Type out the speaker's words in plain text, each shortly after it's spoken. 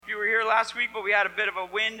last week, but we had a bit of a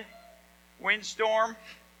windstorm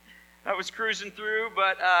that was cruising through.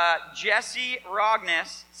 But Jesse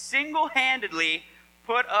Rognes single-handedly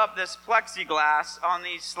put up this plexiglass on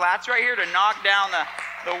these slats right here to knock down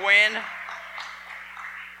the wind.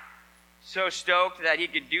 So stoked that he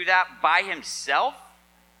could do that by himself.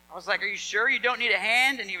 I was like, are you sure you don't need a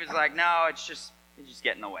hand? And he was like, no, it's just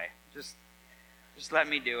get in the way. Just let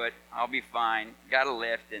me do it. I'll be fine. Got a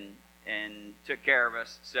lift and took care of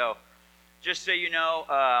us. So just so you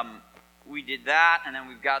know, we did that, and then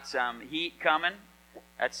we've got some heat coming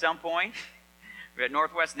at some point. We had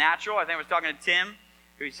Northwest Natural. I think I was talking to Tim,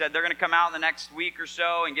 who said they're going to come out in the next week or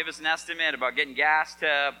so and give us an estimate about getting gas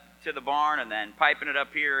to the barn and then piping it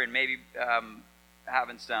up here and maybe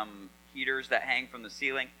having some heaters that hang from the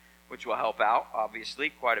ceiling, which will help out, obviously,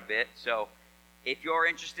 quite a bit. So if you're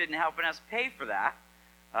interested in helping us pay for that,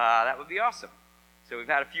 that would be awesome. So we've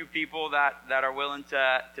had a few people that are willing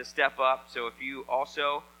to step up. So if you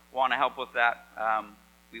also want to help with that,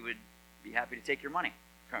 we would be happy to take your money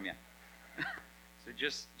from you. So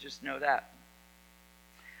just know that.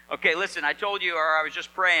 Okay, listen, I told you, or I was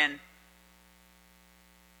just praying,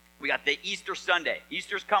 we got the Easter Sunday.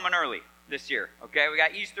 Easter's coming early this year, okay? We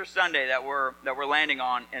got Easter Sunday that we're landing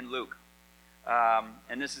on in Luke.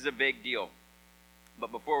 And this is a big deal.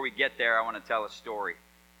 But before we get there, I want to tell a story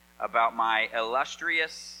about my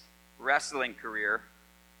illustrious wrestling career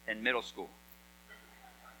in middle school.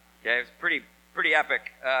 Okay, it's a pretty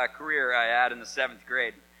epic career I had in the 7th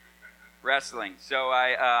grade wrestling. So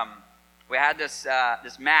we had this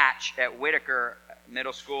match at Whitaker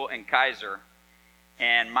Middle School in Kaiser,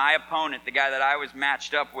 and my opponent, the guy that I was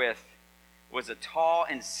matched up with, was a tall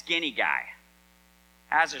and skinny guy.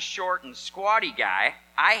 As a short and squatty guy,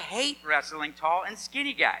 I hate wrestling tall and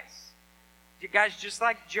skinny guys. You guys just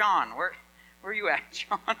like John. Where are you at,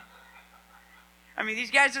 John? I mean,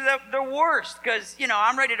 these guys are the worst because,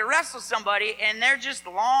 I'm ready to wrestle somebody and they're just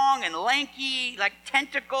long and lanky, like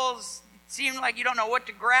tentacles. Seem like you don't know what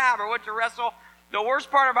to grab or what to wrestle. The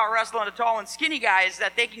worst part about wrestling a tall and skinny guy is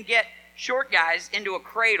that they can get short guys into a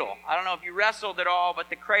cradle. I don't know if you wrestled at all, but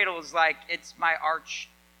the cradle is it's my arch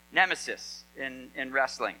nemesis in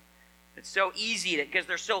wrestling. It's so easy because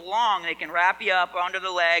they're so long, they can wrap you up under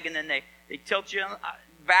the leg and then they tilt you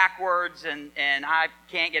backwards and I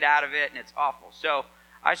can't get out of it and it's awful. So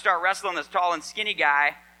I start wrestling this tall and skinny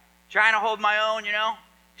guy, trying to hold my own,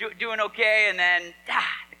 doing okay, and then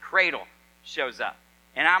the cradle shows up.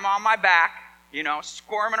 And I'm on my back,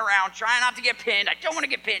 squirming around, trying not to get pinned. I don't want to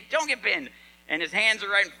get pinned. Don't get pinned. And his hands are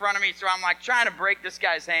right in front of me, so I'm trying to break this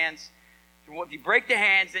guy's hands. If you break the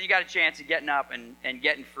hands, then you got a chance of getting up and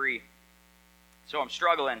getting free. So I'm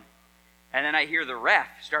struggling. And then I hear the ref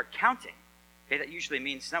start counting. Okay, that usually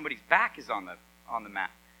means somebody's back is on the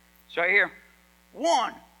mat. So I hear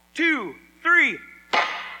 1, 2, 3,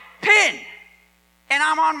 pin! And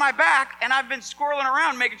I'm on my back, and I've been squirreling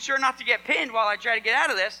around making sure not to get pinned while I try to get out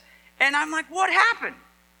of this. And I'm like, what happened?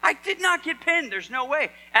 I did not get pinned. There's no way.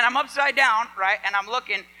 And I'm upside down, right? And I'm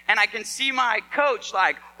looking, and I can see my coach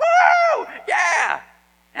woo! Yeah!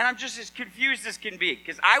 And I'm just as confused as can be,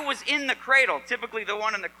 because I was in the cradle. Typically, the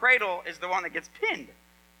one in the cradle is the one that gets pinned.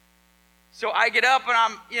 So I get up, and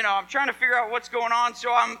I'm trying to figure out what's going on.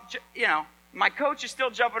 So my coach is still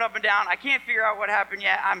jumping up and down. I can't figure out what happened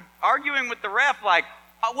yet. I'm arguing with the ref,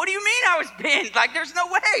 what do you mean I was pinned? There's no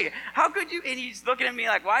way. How could you? And he's looking at me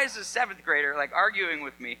why is this 7th grader, arguing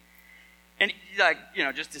with me? And he,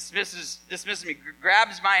 just dismisses me,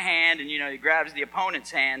 grabs my hand, and, he grabs the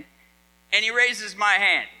opponent's hand, and he raises my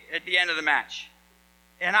hand at the end of the match.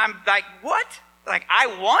 And I'm like, what? I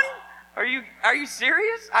won? Are you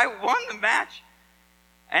serious? I won the match?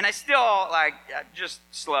 And I still, just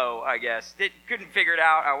slow, I guess. Couldn't figure it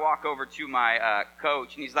out. I walk over to my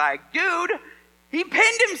coach, and he's like, dude, he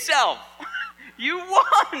pinned himself. You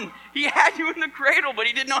won. He had you in the cradle, but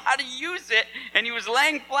he didn't know how to use it, and he was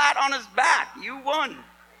laying flat on his back. You won.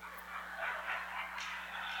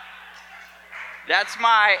 That's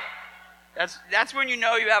when you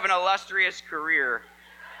know you have an illustrious career.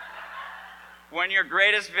 When your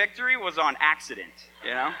greatest victory was on accident,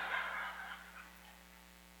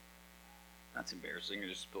 That's embarrassing. You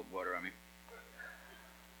just spilled water on me.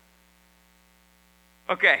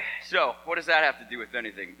 Okay, so what does that have to do with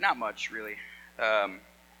anything? Not much, really.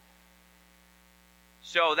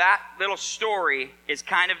 So that little story is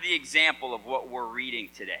kind of the example of what we're reading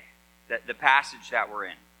today, the passage that we're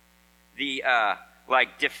in. The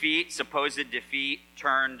defeat, supposed defeat,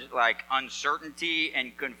 turned uncertainty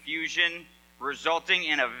and confusion, resulting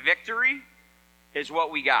in a victory, is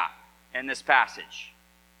what we got in this passage.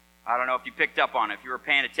 I don't know if you picked up on it, if you were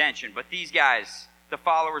paying attention, but these guys, the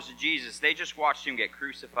followers of Jesus, they just watched him get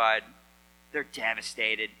crucified. They're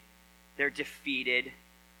devastated. They're defeated.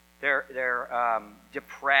 They're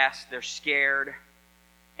depressed. They're scared.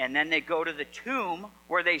 And then they go to the tomb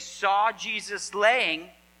where they saw Jesus laying,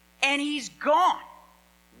 and he's gone.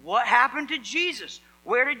 What happened to Jesus?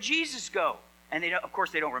 Where did Jesus go? And of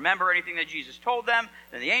course, they don't remember anything that Jesus told them.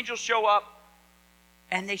 Then the angels show up,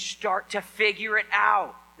 and they start to figure it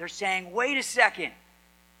out. They're saying, wait a second.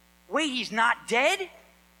 Wait, he's not dead?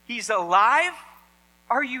 He's alive?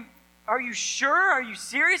 Are you sure? Are you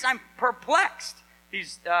serious? I'm perplexed.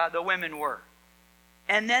 The women were.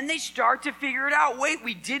 And then they start to figure it out. Wait,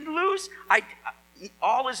 we did lose?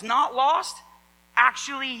 All is not lost?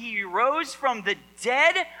 Actually, he rose from the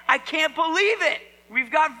dead? I can't believe it.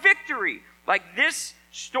 We've got victory. Like, this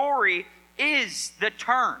story is the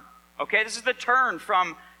turn. Okay, this is the turn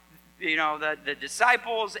from, the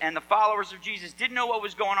disciples and the followers of Jesus didn't know what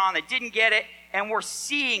was going on. They didn't get it. And we're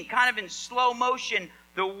seeing kind of in slow motion,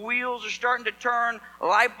 the wheels are starting to turn.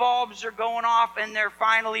 Light bulbs are going off, and they're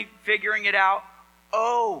finally figuring it out.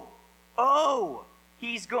 Oh,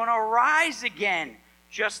 he's going to rise again,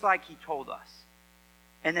 just like he told us.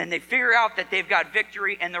 And then they figure out that they've got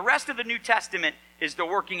victory, and the rest of the New Testament is the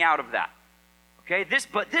working out of that. Okay,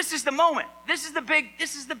 but this is the moment. This is the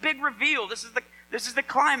big reveal. This is the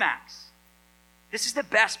climax. This is the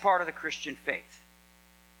best part of the Christian faith.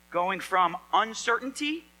 Going from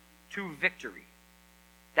uncertainty to victory.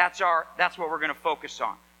 That's what we're going to focus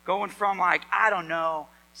on. Going from I don't know,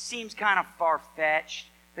 seems kind of far-fetched.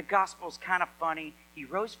 The gospel's kind of funny. He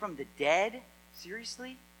rose from the dead?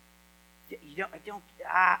 Seriously?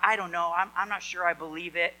 I don't know. I'm not sure I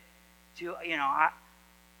believe it.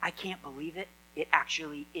 I can't believe it. It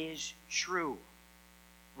actually is true.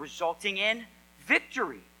 Resulting in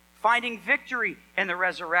victory. Finding victory in the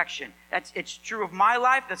resurrection. It's true of my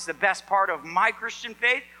life. That's the best part of my Christian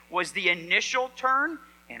faith, was the initial turn.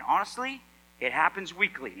 And honestly, it happens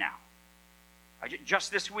weekly now.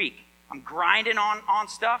 Just this week, I'm grinding on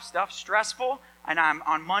stuff's stressful. And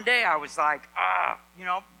on Monday, I was like,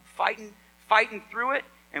 fighting through it.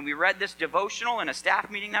 And we read this devotional in a staff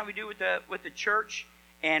meeting that we do with the church.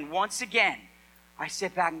 And once again, I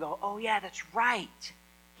sit back and go, oh yeah, that's right.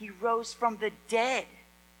 He rose from the dead.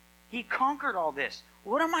 He conquered all this.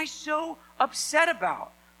 What am I so upset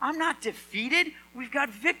about? I'm not defeated. We've got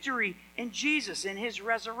victory in Jesus, in his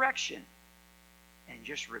resurrection. And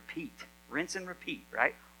just repeat. Rinse and repeat,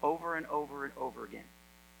 right? Over and over and over again.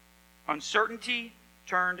 Uncertainty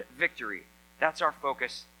turned victory. That's our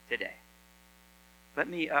focus today. Let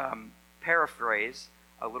me paraphrase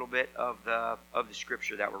a little bit of the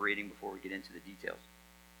scripture that we're reading before we get into the details.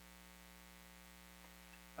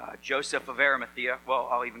 Joseph of Arimathea, well,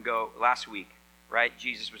 I'll even go last week, right?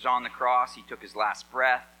 Jesus was on the cross. He took his last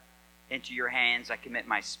breath. Into your hands I commit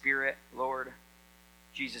my spirit, Lord.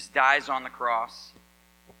 Jesus dies on the cross,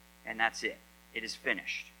 and that's it. It is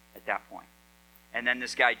finished at that point. And then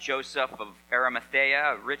this guy Joseph of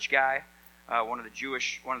Arimathea, a rich guy, one of the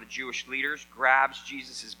Jewish leaders, grabs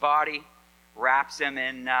Jesus' body, wraps him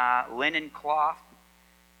in linen cloth,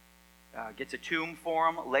 gets a tomb for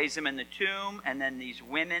him, lays him in the tomb, and then these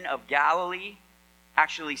women of Galilee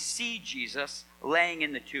actually see Jesus laying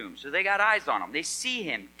in the tomb. So they got eyes on him. They see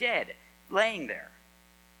him dead, laying there.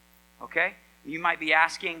 Okay? You might be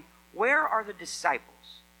asking, where are the disciples?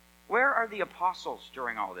 Where are the apostles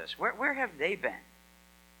during all this? Where have they been?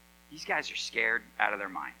 These guys are scared out of their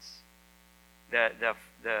minds.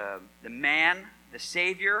 The man, the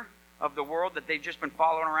Savior of the world that they've just been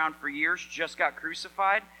following around for years, just got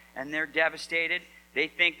crucified, and they're devastated. They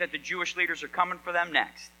think that the Jewish leaders are coming for them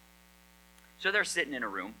next. So they're sitting in a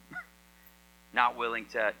room, not willing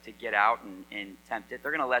to get out and tempt it.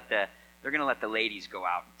 They're going to let the ladies go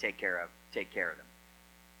out and take care of them.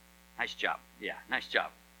 Nice job. Yeah, nice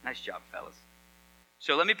job. Nice job, fellas.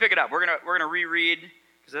 So let me pick it up. We're gonna reread,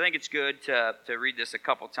 because I think it's good to read this a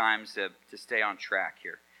couple times to stay on track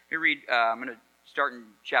here. Let me read. I'm going to start in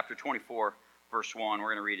chapter 24, verse 1. We're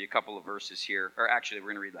going to read a couple of verses here. Or actually,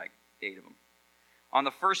 we're going to read like 8 of them. On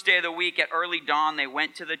the first day of the week, at early dawn, they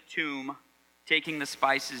went to the tomb, taking the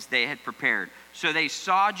spices they had prepared. So they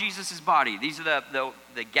saw Jesus' body. These are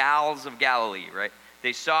the gals of Galilee, right?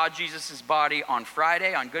 They saw Jesus' body on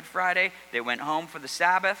Friday, on Good Friday. They went home for the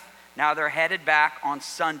Sabbath. Now they're headed back on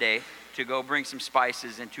Sunday to go bring some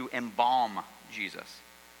spices and to embalm Jesus.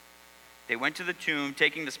 They went to the tomb,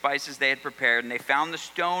 taking the spices they had prepared, and they found the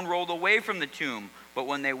stone rolled away from the tomb. But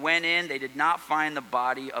when they went in, they did not find the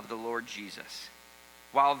body of the Lord Jesus.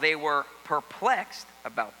 While they were perplexed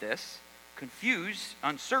about this, confused,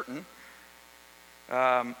 uncertain,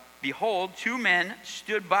 behold, 2 men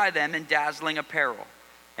stood by them in dazzling apparel.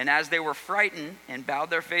 And as they were frightened and bowed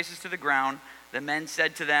their faces to the ground, the men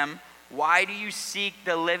said to them, why do you seek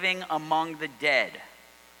the living among the dead?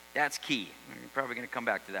 That's key. We're probably going to come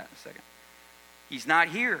back to that in a second. He's not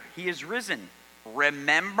here. He is risen.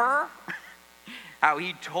 Remember how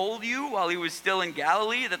he told you while he was still in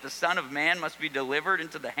Galilee that the Son of Man must be delivered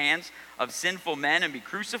into the hands of sinful men and be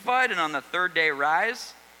crucified and on the third day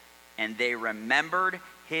rise? And they remembered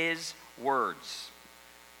his words.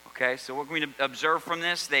 Okay, so what can we observe from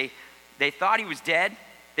this? They thought he was dead.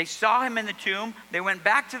 They saw him in the tomb. They went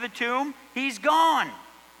back to the tomb. He's gone.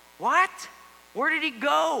 What? Where did he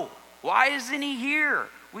go? Why isn't he here?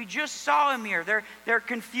 We just saw him here. They're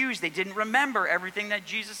confused. They didn't remember everything that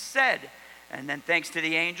Jesus said. And then thanks to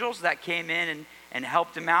the angels that came in and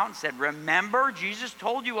helped him out and said, remember, Jesus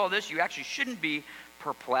told you all this. You actually shouldn't be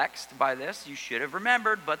perplexed by this. You should have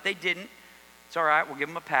remembered, but they didn't. It's all right. We'll give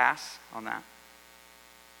them a pass on that.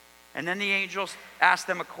 And then the angels asked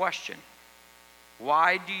them a question.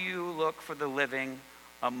 Why do you look for the living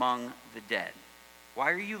among the dead?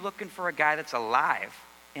 Why are you looking for a guy that's alive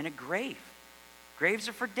in a grave? Graves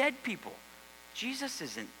are for dead people. Jesus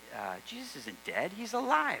isn't dead. He's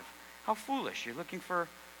alive. How foolish. You're looking for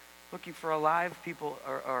alive people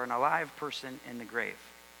or an alive person in the grave.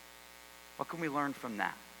 What can we learn from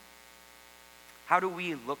that? How do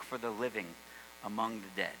we look for the living among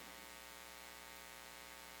the dead?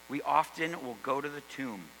 We often will go to the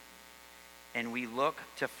tomb and we look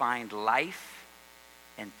to find life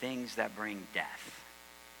and things that bring death.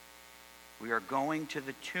 We are going to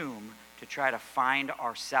the tomb to try to find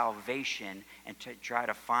our salvation and to try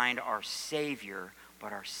to find our Savior,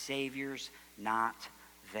 but our Savior's not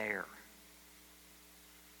there.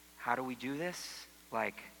 How do we do this?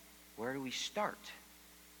 Like, where do we start?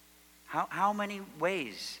 How many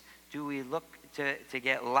ways do we look to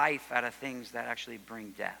get life out of things that actually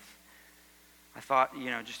bring death? I thought,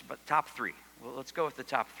 just about top 3. Well, let's go with the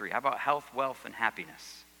top 3. How about health, wealth, and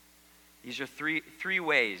happiness? These are three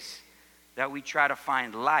ways that we try to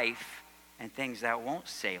find life and things that won't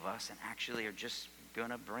save us and actually are just going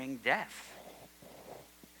to bring death.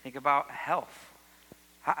 Think about health.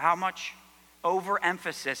 How much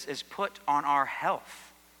overemphasis is put on our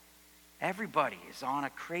health? Everybody is on a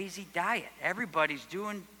crazy diet. Everybody's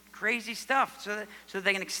doing crazy stuff so that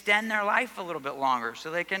they can extend their life a little bit longer,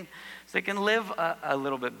 so they can live a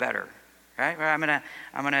little bit better, right? I'm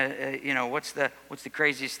gonna what's the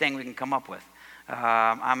craziest thing we can come up with?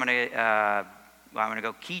 I'm gonna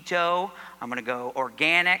go keto. I'm gonna go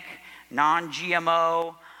organic,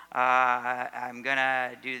 non-GMO. I'm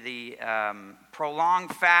gonna do the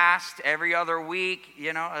prolonged fast every other week.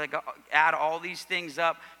 Add all these things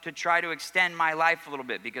up to try to extend my life a little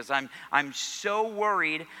bit because I'm so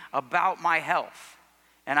worried about my health,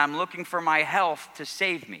 and I'm looking for my health to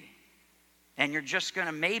save me. And you're just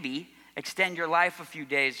gonna maybe extend your life a few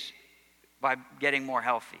days by getting more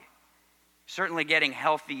healthy. Certainly, getting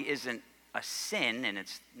healthy isn't a sin, and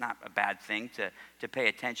it's not a bad thing to pay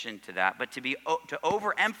attention to that, but to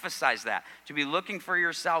overemphasize that, to be looking for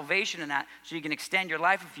your salvation in that so you can extend your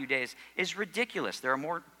life a few days is ridiculous. There are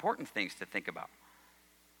more important things to think about.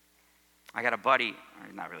 I got a buddy,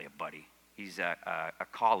 or not really a buddy, he's a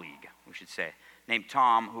colleague, we should say, named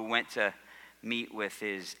Tom, who went to meet with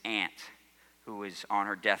his aunt who was on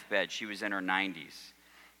her deathbed. She was in her 90s.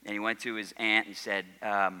 And he went to his aunt and said,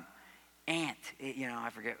 Aunt,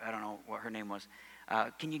 I don't know what her name was.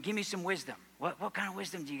 Can you give me some wisdom? What kind of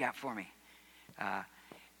wisdom do you got for me?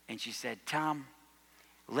 And she said, Tom,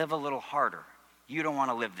 live a little harder. You don't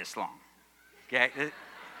want to live this long. Okay?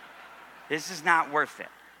 This is not worth it.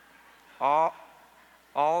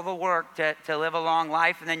 All the work to live a long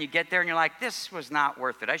life, and then you get there and you're like, this was not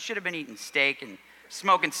worth it. I should have been eating steak and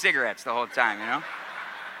smoking cigarettes the whole time,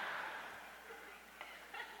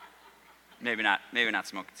 Maybe not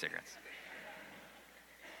smoking cigarettes.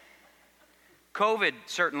 COVID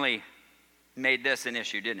certainly made this an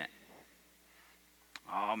issue, didn't it?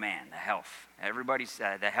 Oh man, the health. Everybody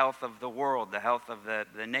said the health of the world, the health of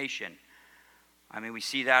the nation. I mean, we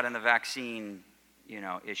see that in the vaccine,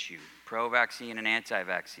 issue. Pro-vaccine and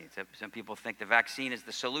anti-vaccine. Some people think the vaccine is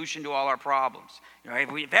the solution to all our problems.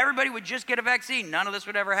 If everybody would just get a vaccine, none of this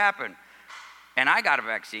would ever happen. And I got a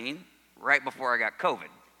vaccine right before I got COVID.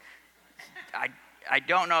 I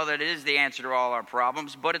don't know that it is the answer to all our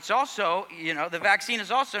problems, but it's also, the vaccine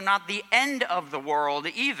is also not the end of the world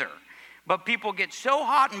either. But people get so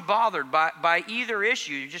hot and bothered by either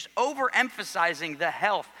issue, just overemphasizing the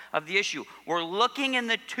health of the issue. We're looking in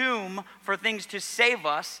the tomb for things to save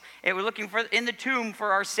us, and we're looking in the tomb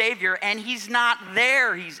for our Savior, and he's not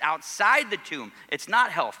there. He's outside the tomb. It's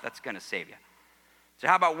not health that's going to save you. So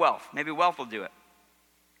how about wealth? Maybe wealth will do it.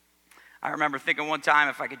 I remember thinking one time,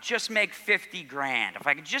 if I could just make 50 grand, if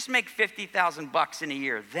I could just make $50,000 in a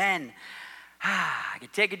year, then I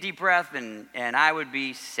could take a deep breath and I would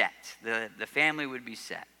be set. The family would be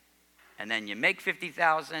set. And then you make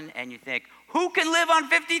 $50,000 and you think, who can live on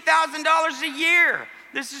 $50,000 a year?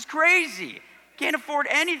 This is crazy. Can't afford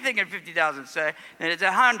anything at $50,000. Say, and it's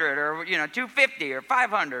 100 or $250 or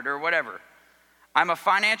 $500 or whatever. I'm a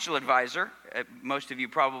financial advisor. Most of you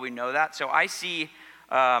probably know that. So I see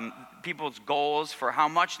people's goals for how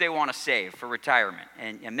much they want to save for retirement.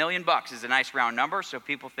 And $1 million is a nice round number, so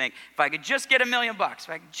people think, if I could just get $1 million,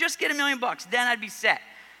 then I'd be set.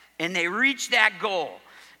 And they reach that goal,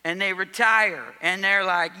 and they retire, and they're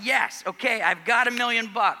like, yes, okay, I've got $1 million.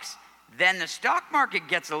 Then the stock market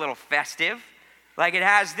gets a little festive, like it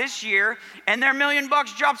has this year, and their $1 million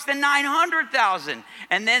drops to $900,000.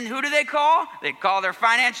 And then who do they call? They call their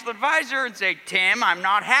financial advisor and say, Tim, I'm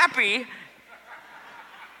not happy.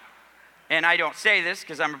 And I don't say this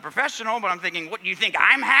because I'm a professional, but I'm thinking, what, do you think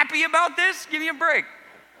I'm happy about this? Give me a break.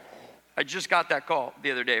 I just got that call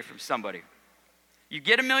the other day from somebody. You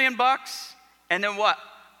get $1 million, and then what?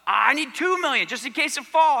 I need $2 million just in case it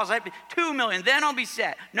falls. $2 million, then I'll be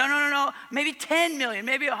set. No. Maybe $10 million.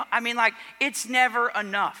 It's never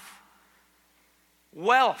enough.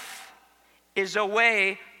 Wealth is a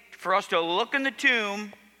way for us to look in the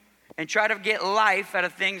tomb and try to get life out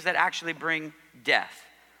of things that actually bring death.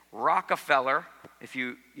 Rockefeller, if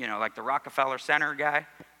you like the Rockefeller Center guy,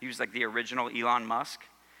 he was like the original Elon Musk.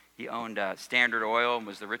 He owned Standard Oil and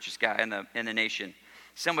was the richest guy in the nation.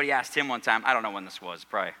 Somebody asked him one time, I don't know when this was,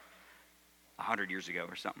 probably 100 years ago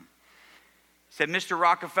or something. Said, Mr.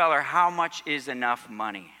 Rockefeller, how much is enough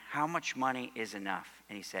money? How much money is enough?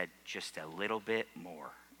 And he said, just a little bit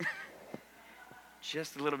more.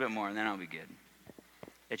 Just a little bit more, and then I'll be good.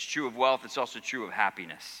 It's true of wealth. It's also true of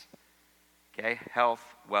happiness. Okay, health,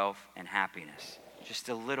 wealth, and happiness. Just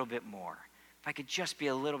a little bit more. If I could just be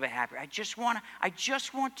a little bit happier. I just want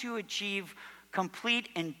to achieve complete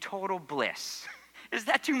and total bliss. Is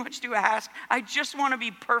that too much to ask? I just want to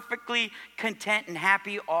be perfectly content and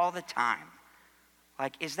happy all the time.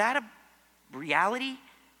 Like, is that a reality?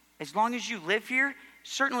 As long as you live here?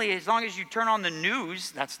 Certainly, as long as you turn on the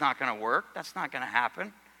news, that's not going to work. That's not going to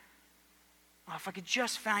happen. Well, if I could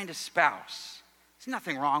just find a spouse. There's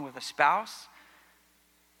nothing wrong with a spouse.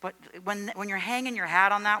 But when you're hanging your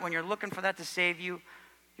hat on that, when you're looking for that to save you,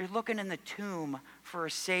 you're looking in the tomb for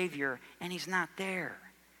a Savior, and he's not there.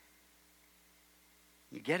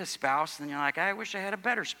 You get a spouse, and you're like, I wish I had a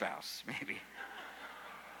better spouse, maybe.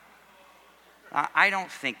 I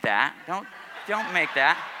don't think that. Don't make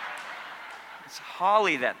that. It's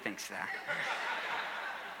Holly that thinks that.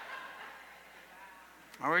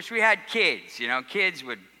 I wish we had kids.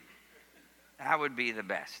 That would be the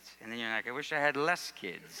best. And then you're like, I wish I had less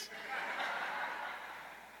kids.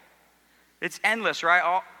 It's endless,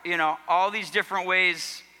 right? All these different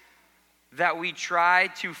ways that we try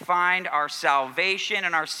to find our salvation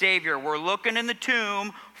and our Savior. We're looking in the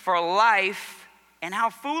tomb for life, and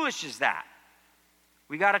how foolish is that?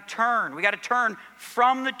 We got to turn. We got to turn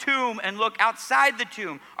from the tomb and look outside the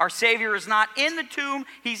tomb. Our Savior is not in the tomb.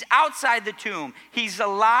 He's outside the tomb. He's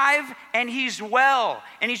alive and he's well.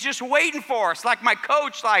 And he's just waiting for us. Like my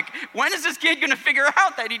coach, when is this kid going to figure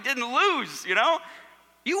out that he didn't lose,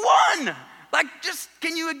 You won.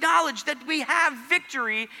 Can you acknowledge that we have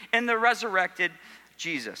victory in the resurrected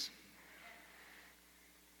Jesus?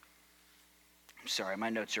 I'm sorry, my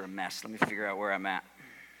notes are a mess. Let me figure out where I'm at.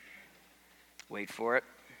 Wait for it.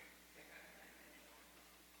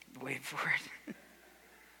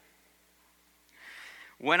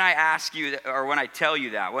 When I ask you, or when I tell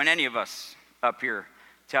you that, when any of us up here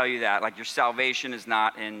tell you that, like your salvation is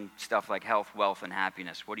not in stuff like health, wealth, and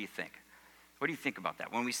happiness, what do you think? What do you think about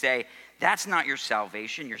that? When we say, that's not your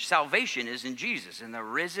salvation is in Jesus, in the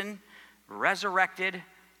risen, resurrected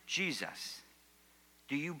Jesus.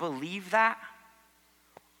 Do you believe that?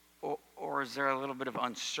 Or is there a little bit of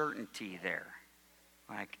uncertainty there?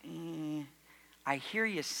 I hear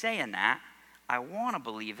you saying that. I want to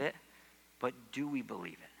believe it, but do we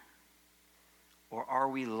believe it? Or are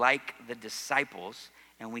we like the disciples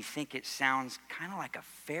and we think it sounds kind of like a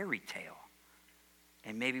fairy tale?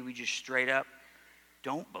 And maybe we just straight up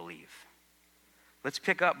don't believe. Let's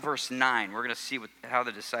pick up verse 9. We're going to see how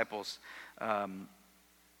the disciples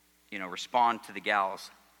respond to the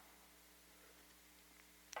gals.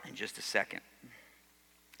 in just a second.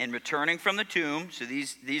 And returning from the tomb, so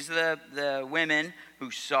these are the women who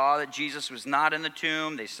saw that Jesus was not in the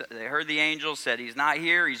tomb. They heard the angel said, he's not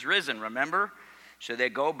here, he's risen, remember? So they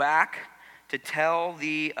go back to tell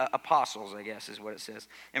the apostles, I guess is what it says.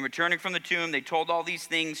 And returning from the tomb, they told all these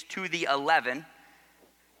things to the 11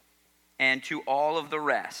 and to all of the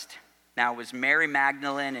rest. Now it was Mary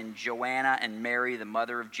Magdalene and Joanna and Mary, the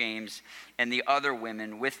mother of James, and the other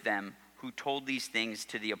women with them who told these things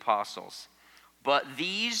to the apostles. But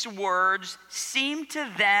these words seemed to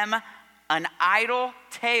them an idle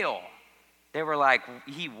tale. They were like,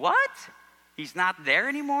 what? He's not there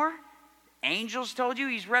anymore? Angels told you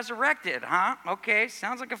he's resurrected, huh? Okay,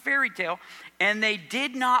 sounds like a fairy tale. And they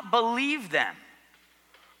did not believe them.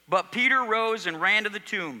 But Peter rose and ran to the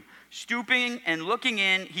tomb. Stooping and looking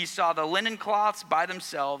in, he saw the linen cloths by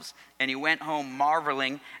themselves, and he went home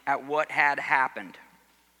marveling at what had happened.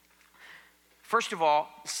 First of all,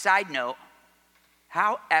 side note,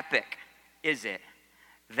 how epic is it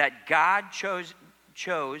that God chose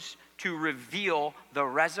to reveal the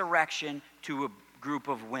resurrection to a group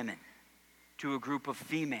of women, to a group of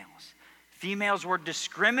females? Females were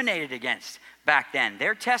discriminated against back then.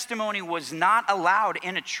 Their testimony was not allowed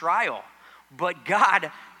in a trial, but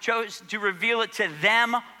God chose to reveal it to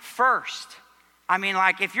them first. I mean,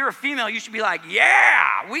 like, if you're a female, you should be like,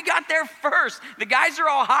 yeah, we got there first. The guys are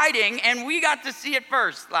all hiding, and we got to see it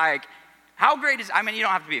first. Like, how great is, I mean, you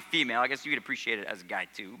don't have to be a female. I guess you could appreciate it as a guy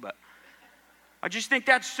too, but I just think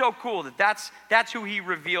that's so cool that that's who he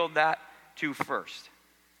revealed that to first.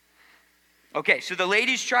 Okay, so the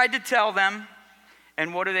ladies tried to tell them,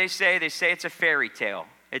 and what do they say? They say it's a fairy tale.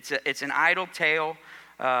 It's an idle tale,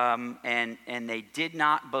 and they did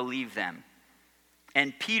not believe them.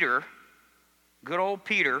 And Peter, good old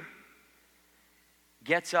Peter,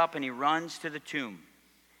 gets up and he runs to the tomb.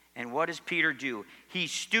 And what does Peter do? He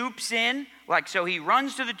stoops in, so he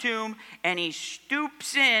runs to the tomb, and he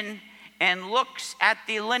stoops in and looks at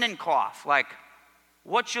the linen cloth. Like,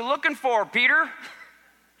 what you looking for, Peter?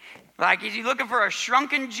 Like, is he looking for a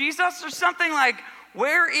shrunken Jesus or something? Like,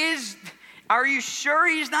 are you sure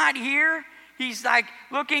he's not here? He's like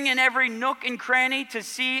looking in every nook and cranny to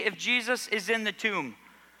see if Jesus is in the tomb.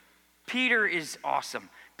 Peter is awesome.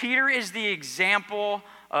 Peter is the example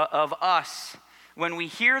of us. When we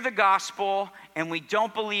hear the gospel and we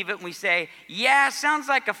don't believe it and we say, yeah, sounds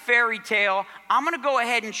like a fairy tale. I'm going to go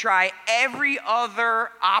ahead and try every other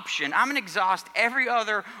option. I'm going to exhaust every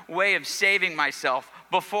other way of saving myself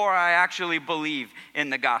before I actually believe in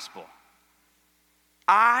the gospel.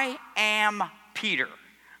 I am Peter.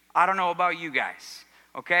 I don't know about you guys.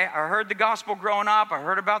 Okay, I heard the gospel growing up. I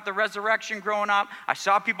heard about the resurrection growing up. I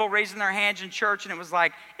saw people raising their hands in church and it was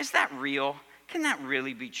like, is that real? Can that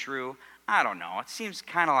really be true? I don't know. It seems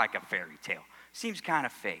kind of like a fairy tale. Seems kind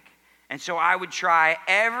of fake. And so I would try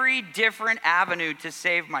every different avenue to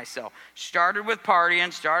save myself. Started with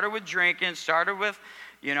partying, started with drinking, started with,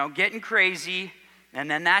 getting crazy. And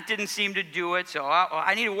then that didn't seem to do it. So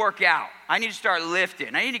I need to work out. I need to start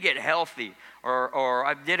lifting. I need to get healthy. Or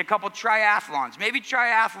I did a couple triathlons. Maybe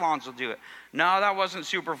triathlons will do it. No, that wasn't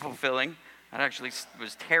super fulfilling. That actually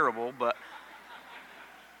was terrible, but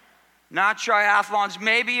not triathlons.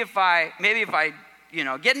 Maybe if I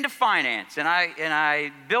get into finance and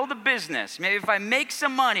I build a business, maybe if I make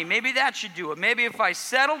some money, maybe that should do it. Maybe if I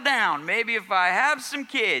settle down, maybe if I have some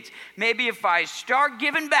kids, maybe if I start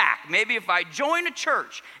giving back, maybe if I join a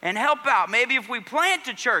church and help out, maybe if we plant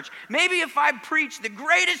a church, maybe if I preach the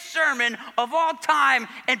greatest sermon of all time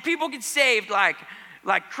and people get saved like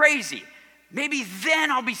crazy, maybe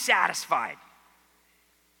then I'll be satisfied.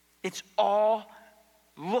 It's all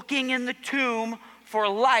looking in the tomb for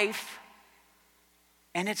life,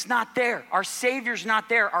 and it's not there. Our Savior's not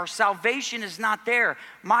there. Our salvation is not there.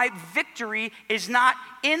 My victory is not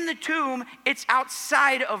in the tomb. It's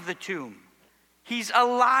outside of the tomb. He's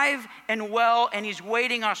alive and well, and he's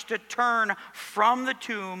waiting us to turn from the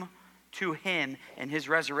tomb to him and his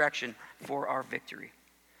resurrection for our victory.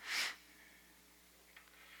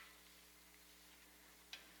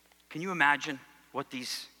 Can you imagine what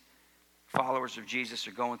these followers of Jesus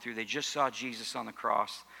are going through? They just saw Jesus on the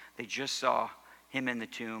cross. They just saw him in the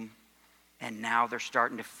tomb, and now they're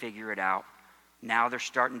starting to figure it out. Now they're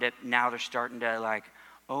starting to like,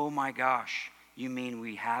 oh my gosh, you mean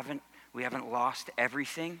we haven't lost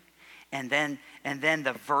everything? And then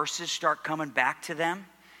the verses start coming back to them.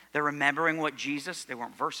 They're remembering they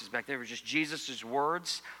weren't verses back there, they were just Jesus'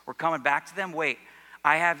 words were coming back to them. Wait,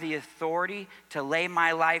 I have the authority to lay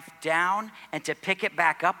my life down and to pick it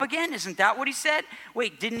back up again? Isn't that what he said?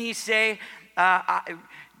 Wait, didn't he say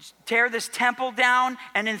tear this temple down,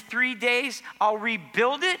 and in 3 days I'll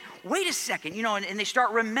rebuild it. Wait a second, and they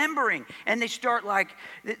start remembering, and they start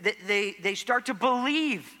they start to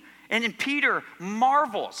believe. And then Peter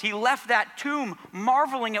marvels. He left that tomb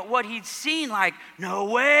marveling at what he'd seen, like, no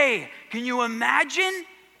way, can you imagine?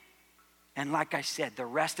 And like I said, the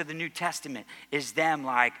rest of the New Testament is them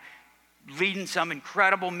like leading some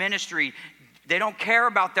incredible ministry. They don't care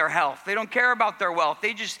about their health. They don't care about their wealth.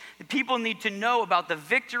 The people need to know about the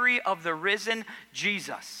victory of the risen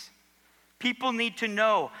Jesus. People need to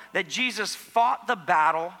know that Jesus fought the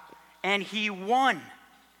battle and he won.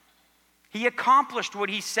 He accomplished what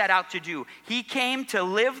he set out to do. He came to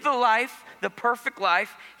live the life, the perfect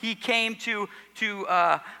life. He came to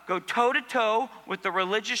go toe-to-toe with the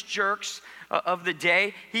religious jerks of the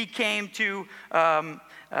day. He came to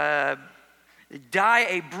die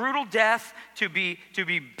a brutal death, to be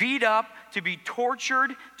beat up, to be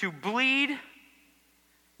tortured, to bleed,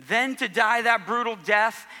 then to die that brutal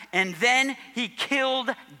death, and then he killed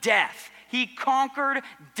death. He conquered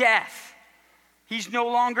death. He's no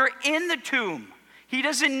longer in the tomb. He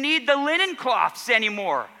doesn't need the linen cloths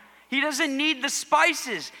anymore. He doesn't need the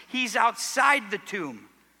spices. He's outside the tomb.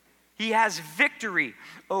 He has victory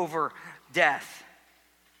over death.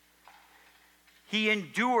 He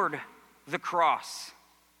endured the cross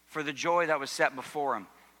for the joy that was set before him.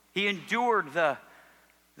 He endured the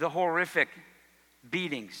horrific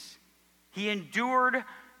beatings. He endured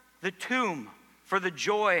the tomb for the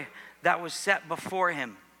joy that was set before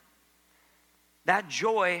him. That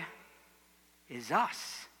joy is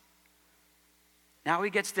us. Now he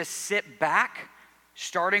gets to sit back,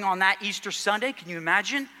 starting on that Easter Sunday. Can you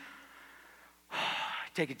imagine?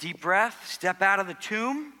 Take a deep breath, step out of the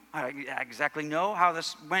tomb. I don't exactly know how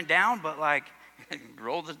this went down, but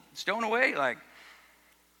roll the stone away,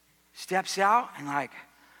 steps out and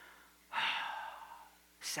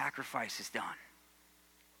sacrifice is done.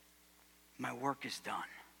 My work is done.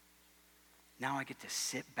 Now I get to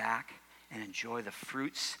sit back and enjoy the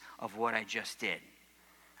fruits of what I just did.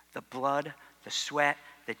 The blood, the sweat,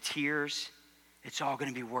 the tears, it's all going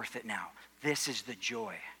to be worth it now. This is the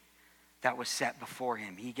joy that was set before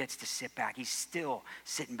him. He gets to sit back. He's still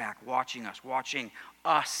sitting back watching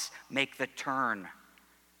us make the turn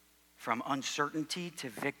from uncertainty to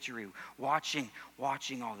victory, watching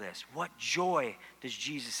all this. What joy does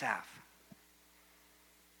Jesus have?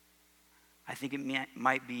 I think it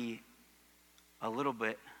might be a little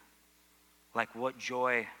bit like what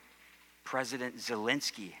joy President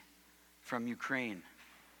Zelensky from Ukraine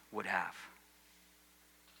would have.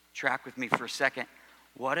 Track with me for a second.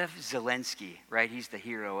 What if Zelensky, right? He's the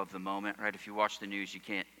hero of the moment, right? If you watch the news, you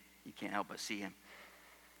can't help but see him.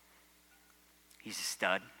 He's a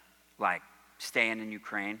stud, staying in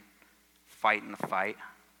Ukraine, fighting the fight.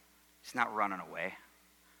 He's not running away.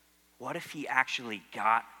 What if he actually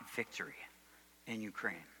got victory in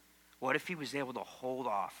Ukraine? What if he was able to hold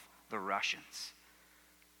off the Russians?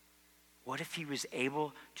 What if he was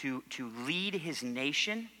able to lead his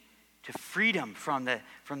nation to freedom from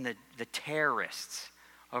the terrorists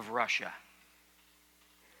of Russia?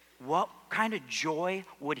 What kind of joy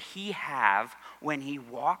would he have when he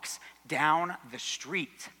walks down the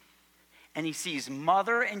street and he sees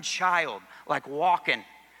mother and child walking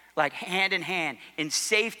hand in hand in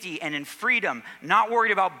safety and in freedom, not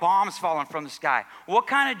worried about bombs falling from the sky? What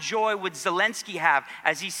kind of joy would Zelensky have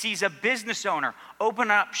as he sees a business owner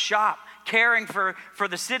open up shop, caring for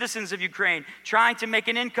the citizens of Ukraine, trying to make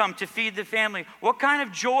an income to feed the family? What kind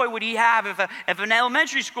of joy would he have if an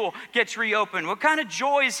elementary school gets reopened? What kind of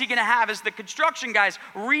joy is he going to have as the construction guys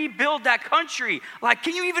rebuild that country?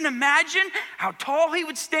 Can you even imagine how tall he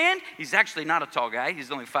would stand? He's actually not a tall guy.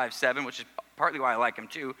 He's only 5'7", which is partly why I like him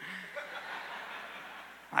too.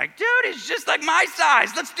 Dude, he's just like my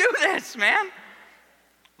size. Let's do this, man.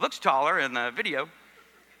 Looks taller in the video.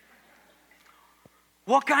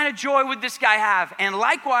 What kind of joy would this guy have? And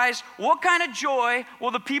likewise, what kind of joy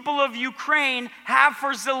will the people of Ukraine have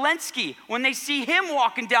for Zelensky when they see him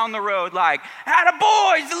walking down the road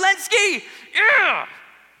attaboy, Zelensky, yeah!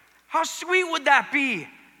 How sweet would that be?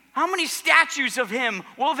 How many statues of him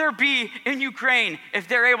will there be in Ukraine if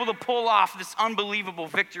they're able to pull off this unbelievable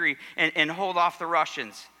victory and hold off the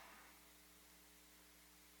Russians?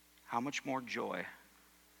 How much more joy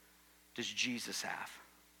does Jesus have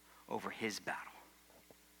over his battle?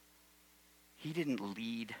 He didn't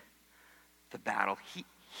lead the battle.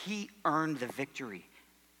 He earned the victory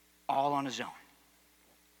all on his own.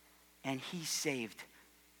 And he saved,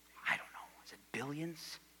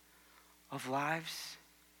 billions of lives?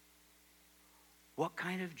 What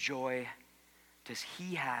kind of joy does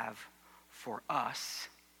he have for us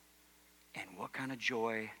And what kind of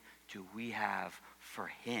joy do we have for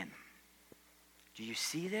him? Do you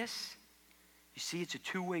see this? You see it's a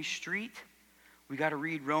two-way street? We got to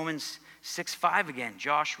read Romans 6:5 again.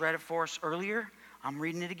 Josh read it for us earlier. I'm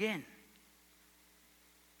reading it again.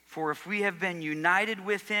 For if we have been united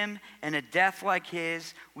with him in a death like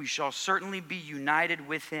his, we shall certainly be united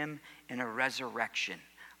with him in a resurrection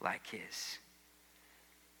like his.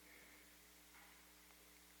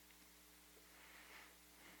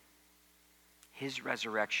 His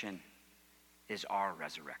resurrection is our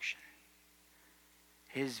resurrection.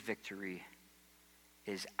 His victory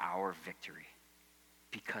is our victory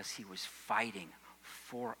because he was fighting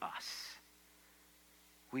for us.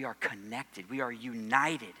 We are connected. We are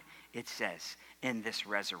united, it says, in this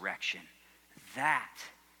resurrection. That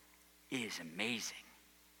is amazing.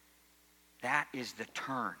 That is the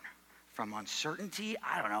turn from uncertainty,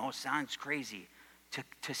 I don't know, sounds crazy, to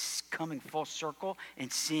coming full circle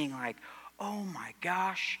and seeing like, oh my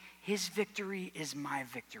gosh, his victory is my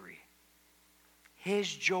victory.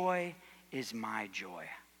 His joy is my joy.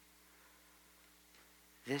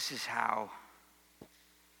 This is how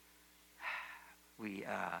we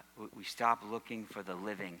stop looking for the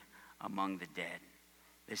living among the dead.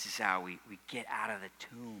 This is how we get out of the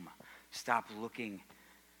tomb. Stop looking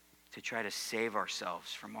to try to save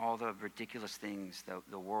ourselves from all the ridiculous things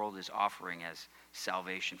the world is offering as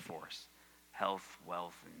salvation for us. Health,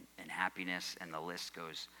 wealth, and happiness, and the list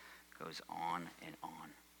goes on and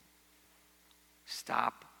on.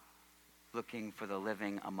 Stop looking for the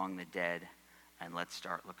living among the dead, and let's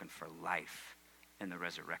start looking for life in the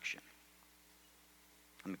resurrection.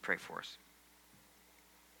 Let me pray for us.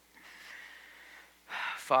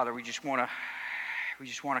 Father, we just want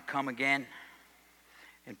to come again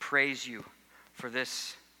and praise you for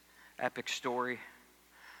this epic story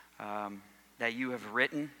that you have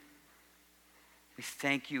written. We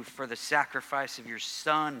thank you for the sacrifice of your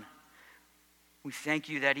Son. We thank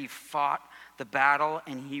you that he fought the battle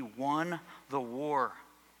and he won the war.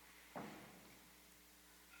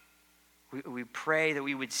 We pray that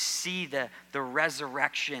we would see the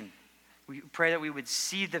resurrection. We pray that we would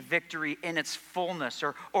see the victory in its fullness,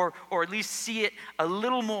 or at least see it a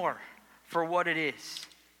little more for what it is.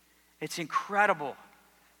 It's incredible.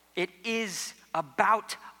 It is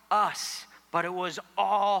about us, but it was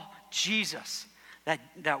all Jesus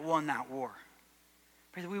that won that war.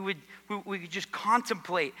 Pray that we could just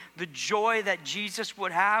contemplate the joy that Jesus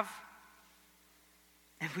would have,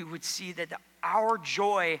 and we would see that our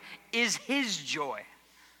joy is his joy.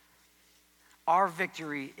 Our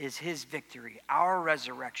victory is his victory. Our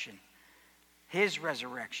resurrection, his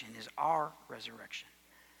resurrection is our resurrection.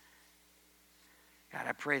 God,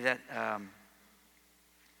 I pray that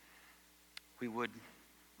we would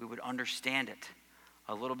understand it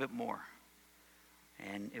a little bit more,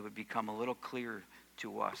 and it would become a little clearer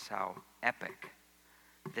to us how epic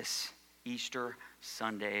this Easter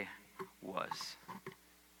Sunday was.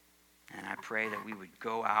 And I pray that we would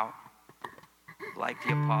go out like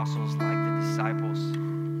the apostles, like the disciples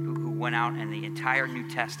who went out and the entire New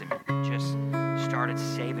Testament just started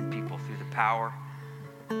saving people through the power,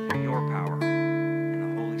 through your power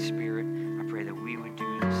and the Holy Spirit. I pray that we would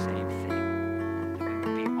do the same thing, that we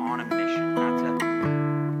would be on a mission, not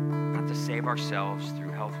to save ourselves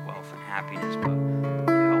through health, wealth, and happiness, but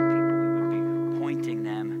to help people. We would be pointing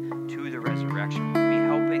them to the resurrection. We would be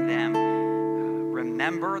helping them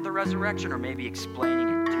remember the resurrection, or maybe explaining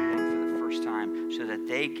it to them for the first time so that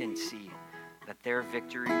they can see that their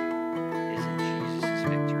victory is in Jesus'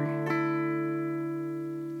 victory.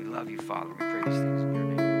 We love you, Father. We pray these things in your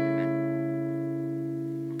name. Amen.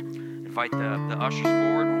 Invite the ushers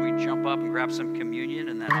forward when we jump up and grab some communion,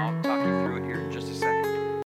 and then I'll talk you through it here in just a second.